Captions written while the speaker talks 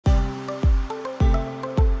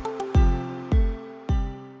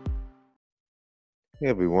Hey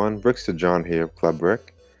everyone, Bricks to John here of Club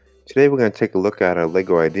Brick. Today we're going to take a look at a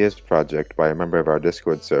LEGO Ideas project by a member of our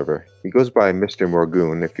Discord server. He goes by Mr.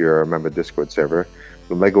 Morgoon if you're a member of the Discord server.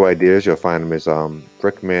 With LEGO Ideas, you'll find him as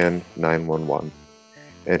Brickman911.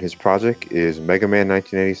 And his project is Mega Man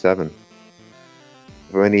 1987.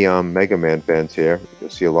 For any Mega Man fans here, you'll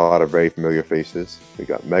see a lot of very familiar faces. We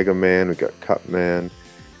got Mega Man, we got Cutman,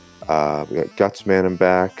 we got Gutsman in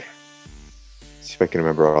back. See if I can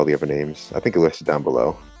remember all the other names. I think it's listed down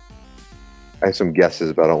below. I have some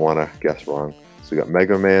guesses, but I don't want to guess wrong. So we got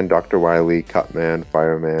Mega Man, Dr. Wily, Cutman,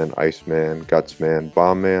 Fireman, Iceman, Gutsman,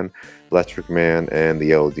 Bombman, Electric Man, and the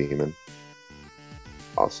Yellow Demon.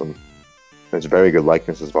 Awesome. There's very good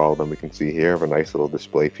likenesses of all of them we can see here of a nice little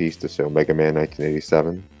display piece to show Mega Man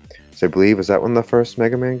 1987. So I believe, is that when the first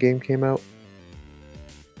Mega Man game came out?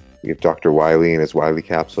 We have Dr. Wily and his Wily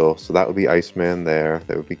capsule. So that would be Iceman there.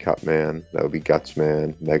 That would be Cutman. That would be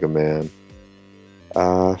Gutsman, Mega Man.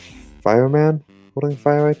 Fireman? Holding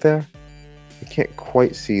fire right there? I can't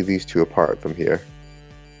quite see these two apart from here.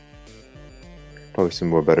 Probably some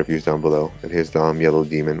more better views down below. And here's the Yellow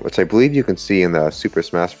Demon, which I believe you can see in the Super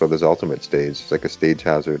Smash Bros. Ultimate stage. It's like a stage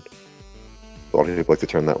hazard. A lot of people like to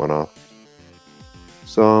turn that one off.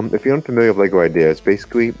 So, if you're unfamiliar with LEGO Ideas,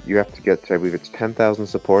 basically you have to get to, I believe it's 10,000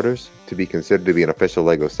 supporters to be considered to be an official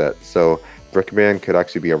LEGO set. So, Brickman could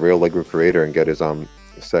actually be a real LEGO creator and get his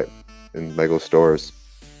set in LEGO stores,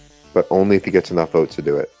 but only if he gets enough votes to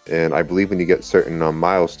do it. And I believe when you get certain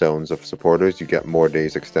milestones of supporters, you get more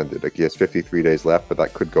days extended. Like he has 53 days left, but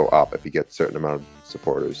that could go up if he gets a certain amount of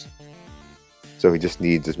supporters. So he just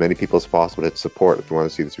needs as many people as possible to hit support if you want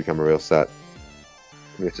to see this become a real set.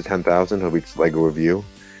 When it's to 10,000, he'll reach LEGO review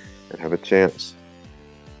and have a chance.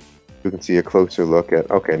 We can see a closer look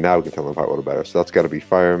at, okay, now we can tell them apart a little better. So that's got to be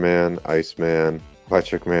Fireman, Iceman,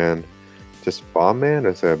 Electric Man, just Bomb Man, or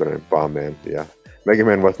is there a better name? Bomb Man, yeah. Mega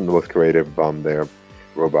Man wasn't the most creative their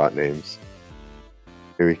robot names.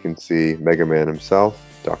 Here we can see Mega Man himself,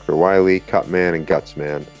 Dr. Wily, Cutman, and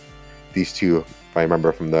Gutsman. These two, if I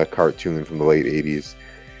remember from the cartoon from the late 80s,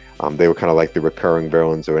 they were kind of like the recurring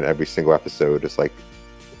villains in every single episode. It's like,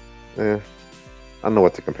 I don't know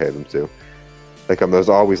what to compare them to. Like, there's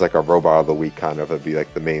always like a robot of the week kind of, that'd be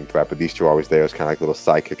like the main threat, but these two are always there as kind of like little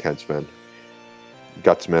sidekick henchmen.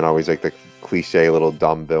 Gutsman always like the cliche little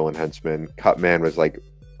dumb villain henchman. Cutman was like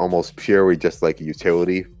almost purely just like a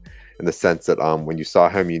utility, in the sense that when you saw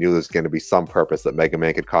him, you knew there was going to be some purpose that Mega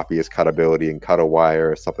Man could copy his cut ability and cut a wire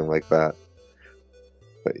or something like that.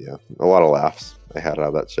 But yeah, a lot of laughs I had out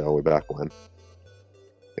of that show way back when.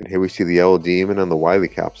 And here we see the Yellow Demon and the Wily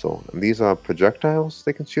capsule. And these are projectiles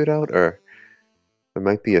they can shoot out, or there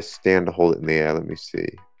might be a stand to hold it in the air. Let me see.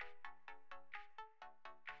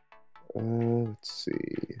 Let's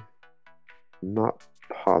see. I'm not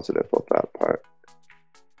positive about that part.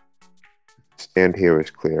 Stand here is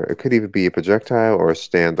clear. It could either be a projectile or a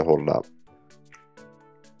stand to hold it up.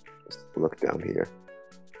 Let's look down here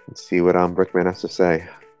and see what Brickman has to say.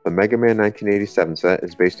 The Mega Man 1987 set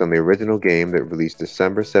is based on the original game that released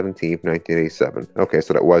December 17th, 1987. Okay,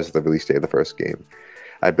 so that was the release date of the first game.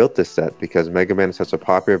 I built this set because Mega Man is such a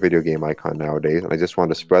popular video game icon nowadays, and I just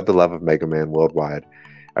wanted to spread the love of Mega Man worldwide.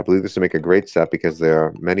 I believe this will make a great set because there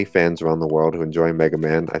are many fans around the world who enjoy Mega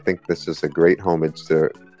Man. I think this is a great homage to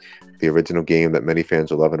the original game that many fans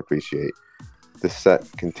will love and appreciate. This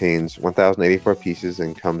set contains 1,084 pieces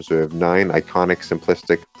and comes with 9 iconic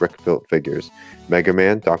simplistic brick-built figures. Mega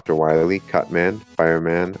Man, Dr. Wily, Cutman,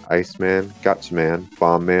 Fireman, Iceman, Gutsman,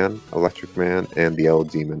 Bomb Man, Electric Man, and the Yellow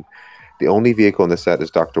Demon. The only vehicle in the set is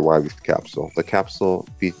Dr. Wily's capsule. The capsule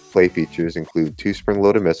play features include 2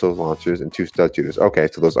 spring-loaded missile launchers and 2 stud shooters. Okay,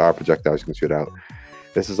 so those are projectiles you can shoot out.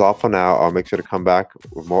 This is all for now. I'll make sure to come back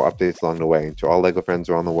with more updates along the way. And to all LEGO friends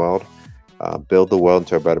around the world, build the world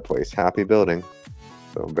into a better place. Happy building.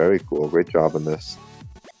 So very cool. Great job on this.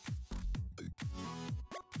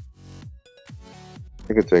 I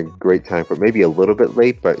think it's a great time for it. Maybe a little bit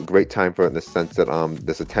late, but great time for it in the sense that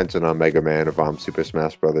this attention on Mega Man of Super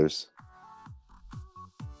Smash Bros.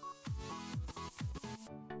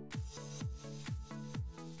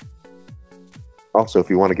 Also, if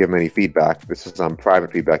you want to give him any feedback, this is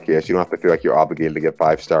private feedback here, so you don't have to feel like you're obligated to get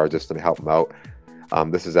 5 stars just to help him out.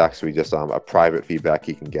 This is actually just a private feedback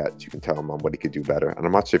he can get. You can tell him what he could do better. And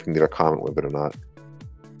I'm not sure if you can leave a comment with it or not.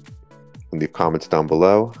 You can leave comments down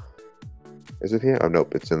below. Is it here? Oh,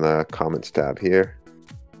 nope. It's in the comments tab here.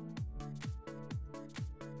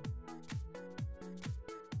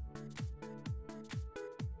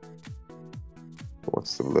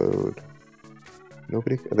 What's the load?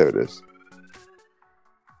 Nobody? Oh, there it is.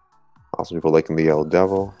 Awesome people liking the Yellow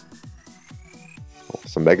Devil.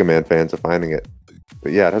 Some Mega Man fans are finding it.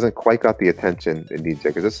 But yeah, it hasn't quite got the attention it needs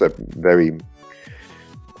yet, because it's a very,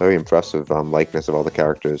 very impressive likeness of all the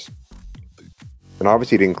characters. And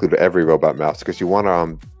obviously, it include every robot mouse because you want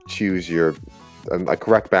to choose your a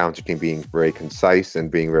correct balance between being very concise and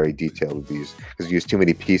being very detailed with these. Because if you use too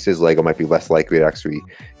many pieces, Lego might be less likely to actually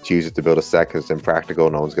choose it to build a set because it's impractical.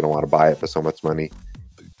 No one's going to want to buy it for so much money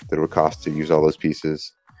that it would cost to use all those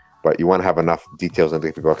pieces. But you want to have enough details and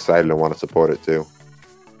get people excited and want to support it too.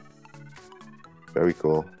 Very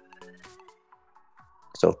cool.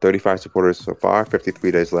 So 35 supporters so far,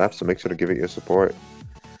 53 days left, so make sure to give it your support.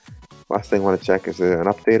 Last thing I want to check, is there an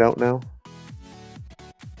update out now?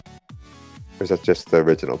 Or is that just the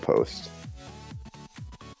original post?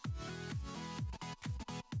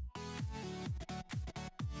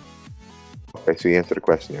 Okay, so you answered the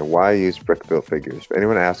question here. Why I use brick-built figures? For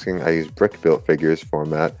anyone asking, I use brick-built figures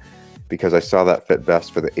format because I saw that fit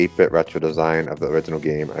best for the 8-bit retro design of the original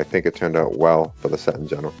game. I think it turned out well for the set in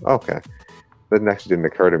general. Okay. That actually didn't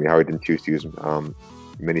occur to me how I didn't choose to use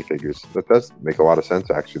minifigures. That does make a lot of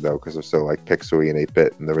sense actually though, because they're so like pixely and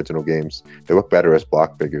 8-bit in the original games. They look better as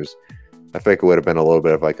block figures. I feel like it would have been a little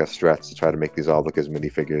bit of like a stretch to try to make these all look as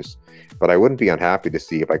minifigures. But I wouldn't be unhappy to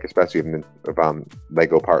see if like, especially if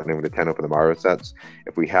Lego partnering with Nintendo for the Mario sets,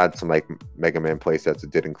 if we had some like Mega Man play sets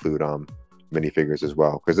that did include minifigures as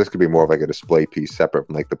well. Because this could be more of like a display piece separate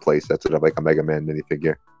from like the play sets that have like a Mega Man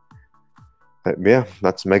minifigure. Yeah,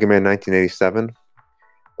 that's Mega Man 1987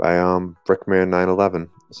 by Brickman 911.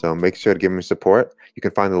 So make sure to give him support. You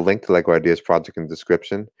can find the link to Lego Ideas Project in the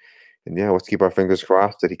description. And yeah, let's keep our fingers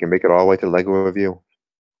crossed that he can make it all the way to Lego Review.